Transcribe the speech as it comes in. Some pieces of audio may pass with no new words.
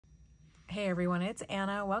Hey everyone, it's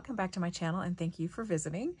Anna. Welcome back to my channel and thank you for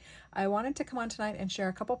visiting. I wanted to come on tonight and share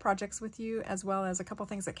a couple projects with you as well as a couple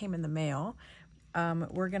things that came in the mail.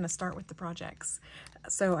 We're going to start with the projects.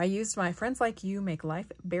 So I used my Friends Like You Make Life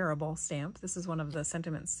Bearable stamp. This is one of the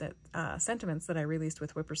sentiments that I released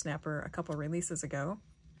with Whippersnapper a couple releases ago.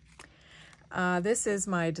 This is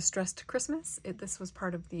my Distressed Christmas. This was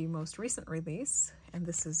part of the most recent release, and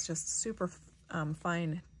this is just super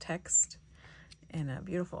fine text and a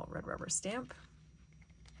beautiful red rubber stamp.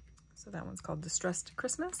 So that one's called Distressed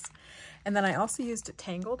Christmas. And then I also used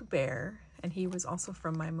Tangled Bear, and he was also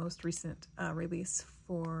from my most recent release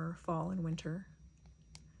for fall and winter.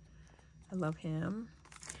 I love him.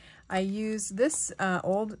 I used this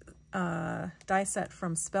old die set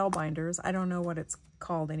from Spellbinders. I don't know what it's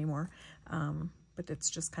called anymore, but it's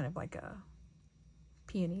just kind of like a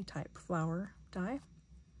peony type flower die.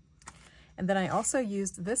 And then I also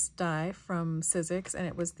used this die from Sizzix, and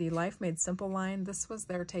it was the Life Made Simple line. This was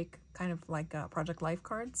their take, kind of like Project Life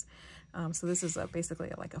cards. So this is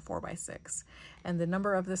basically like a 4x6. And the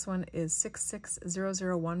number of this one is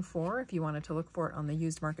 660014 if you wanted to look for it on the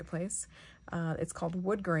used marketplace. It's called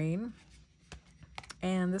Wood Grain.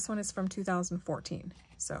 And this one is from 2014.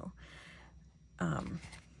 So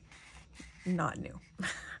not new.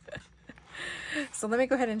 So let me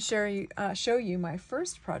go ahead and show you my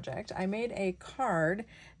first project. I made a card.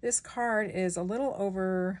 This card is a little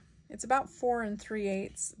over, it's about 4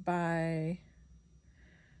 3/8 by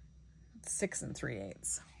 6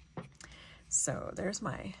 3/8. So there's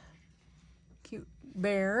my cute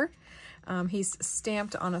bear. He's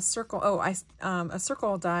stamped on a circle. Oh, a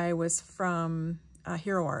circle die was from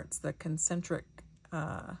Hero Arts, the concentric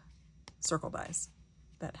circle dies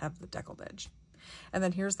that have the deckled edge. And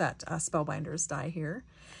then here's that Spellbinders die here.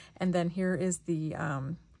 And then here is the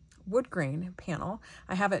wood grain panel.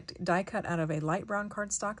 I have it die cut out of a light brown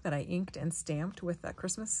cardstock that I inked and stamped with a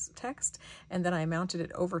Christmas text. And then I mounted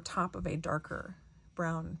it over top of a darker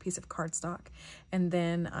brown piece of cardstock. And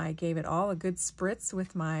then I gave it all a good spritz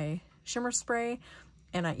with my shimmer spray.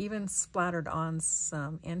 And I even splattered on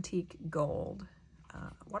some antique gold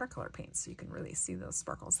watercolor paint so you can really see those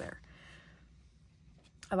sparkles there.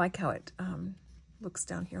 I like how it looks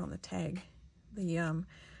down here on the tag. The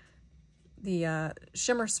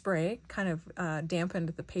shimmer spray kind of dampened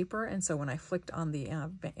the paper, and so when I flicked on the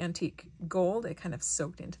antique gold, it kind of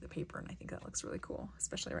soaked into the paper, and I think that looks really cool,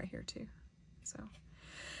 especially right here too. So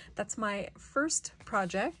that's my first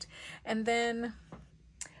project. And then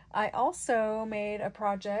I also made a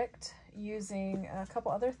project using a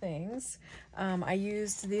couple other things. I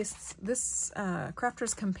used this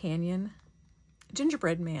Crafter's Companion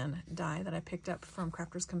gingerbread man die that I picked up from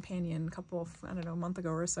Crafter's Companion a month ago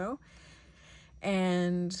or so.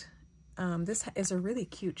 And this is a really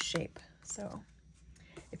cute shape. So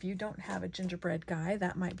if you don't have a gingerbread guy,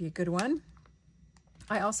 that might be a good one.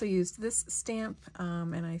 I also used this stamp,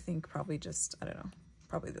 and I think probably just, I don't know,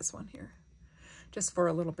 probably this one here, just for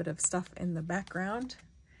a little bit of stuff in the background.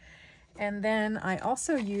 And then I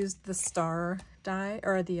also used the star die,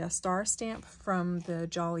 or the star stamp from the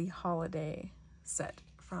Jolly Holiday set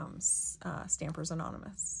from Stampers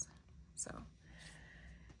Anonymous. So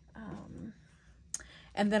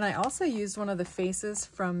and then I also used one of the faces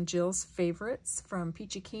from Jill's Favorites from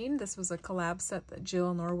Peachy Keen. This was a collab set that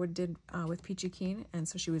Jill Norwood did with Peachy Keen, and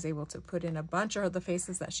so she was able to put in a bunch of the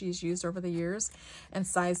faces that she's used over the years and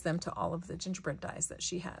size them to all of the gingerbread dies that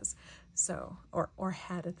she has. So, or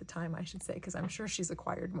had at the time, I should say, because I'm sure she's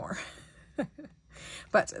acquired more.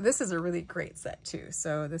 But this is a really great set too.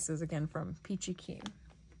 So this is again from Peachy Keen.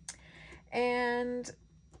 And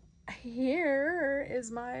here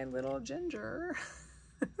is my little ginger.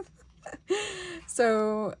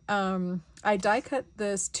 So I die cut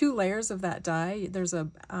this 2 layers of that die. There's a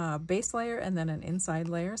base layer and then an inside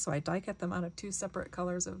layer. So I die cut them out of 2 separate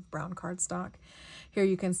colors of brown cardstock. Here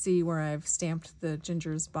you can see where I've stamped the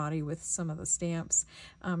ginger's body with some of the stamps.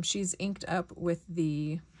 She's inked up with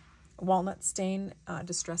the walnut stain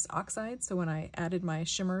Distress Oxide. So when I added my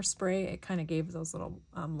shimmer spray, it kind of gave those little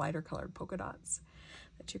lighter colored polka dots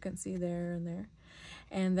that you can see there and there.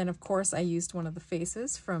 And then of course I used one of the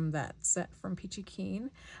faces from that set from Peachy Keen.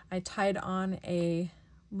 I tied on a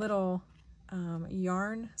little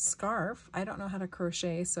yarn scarf. I don't know how to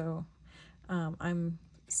crochet, so I'm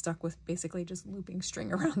stuck with basically just looping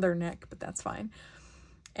string around their neck, but that's fine.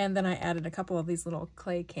 And then I added a couple of these little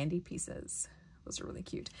clay candy pieces. Those are really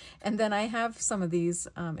cute. And then I have some of these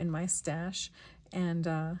in my stash,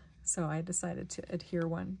 and so I decided to adhere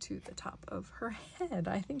one to the top of her head.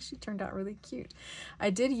 I think she turned out really cute. I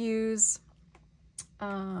did use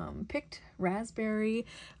picked raspberry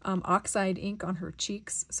oxide ink on her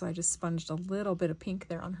cheeks. So I just sponged a little bit of pink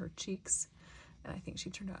there on her cheeks. And I think she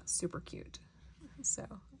turned out super cute. So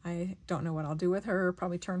I don't know what I'll do with her.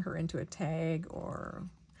 Probably turn her into a tag, or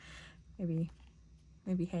maybe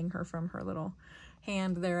hang her from her little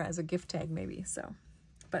hand there as a gift tag maybe. So,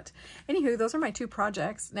 but anywho, those are my two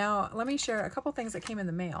projects. Now let me share a couple things that came in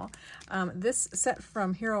the mail. This set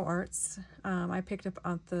from Hero Arts, I picked up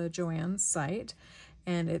on the Joann's site,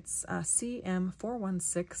 and it's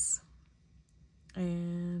CM416,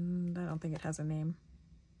 and I don't think it has a name.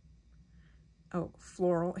 Oh,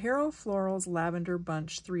 Hero Florals Lavender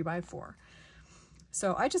Bunch 3x4.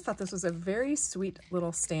 So I just thought this was a very sweet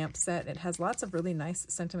little stamp set. It has lots of really nice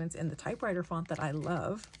sentiments in the typewriter font that I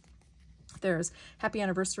love. There's happy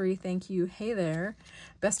anniversary, thank you, hey there,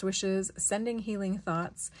 best wishes, sending healing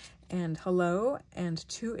thoughts, and hello, and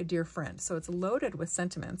to a dear friend. So it's loaded with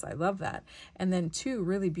sentiments. I love that. And then two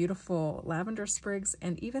really beautiful lavender sprigs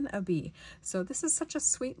and even a bee. So this is such a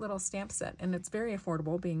sweet little stamp set, and it's very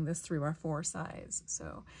affordable being this 3x4 size.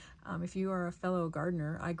 So if you are a fellow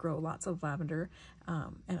gardener, I grow lots of lavender,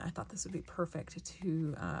 and I thought this would be perfect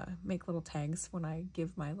to make little tags when I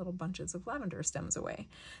give my little bunches of lavender stems away.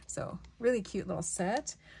 So really cute little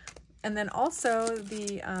set. And then also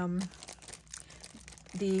the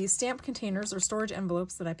stamp containers or storage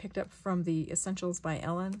envelopes that I picked up from the Essentials by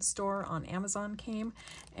Ellen store on Amazon came.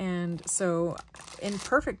 And so in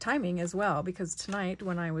perfect timing as well, because tonight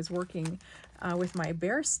when I was working with my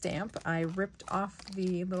bear stamp, I ripped off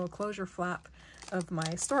the little closure flap of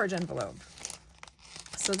my storage envelope.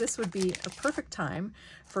 So this would be a perfect time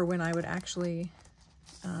for when I would actually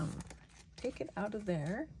take it out of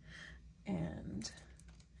there, and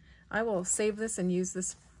I will save this and use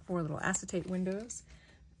this for little acetate windows.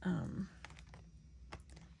 And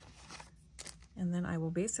then I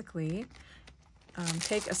will basically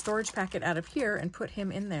take a storage packet out of here and put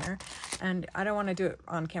him in there. And I don't want to do it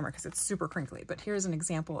on camera because it's super crinkly, but here's an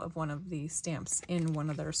example of one of the stamps in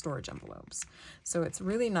one of their storage envelopes. So it's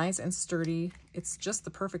really nice and sturdy. It's just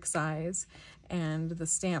the perfect size, and the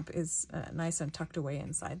stamp is nice and tucked away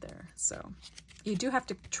inside there. So you do have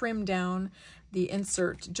to trim down the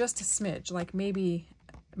insert just a smidge, like maybe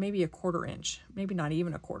a 1/4 inch, maybe not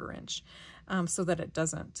even a 1/4 inch, so that it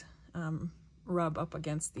doesn't rub up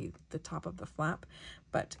against the top of the flap.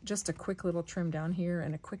 But just a quick little trim down here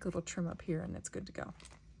and a quick little trim up here, and it's good to go.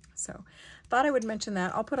 So thought I would mention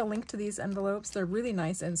that. I'll put a link to these envelopes. They're really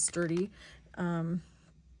nice and sturdy.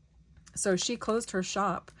 So she closed her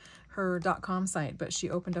shop, her .com site, but she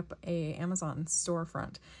opened up a Amazon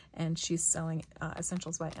storefront, and she's selling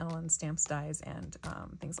Essentials by Ellen stamps, dies, and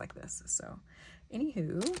things like this. So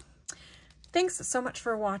anywho, thanks so much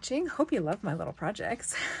for watching. Hope you love my little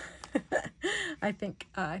projects. I think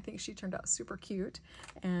she turned out super cute,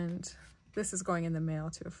 and this is going in the mail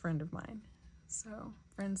to a friend of mine. So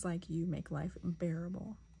friends like you make life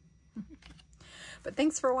bearable. But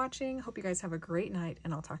thanks for watching. Hope you guys have a great night,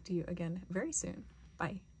 and I'll talk to you again very soon.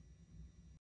 Bye.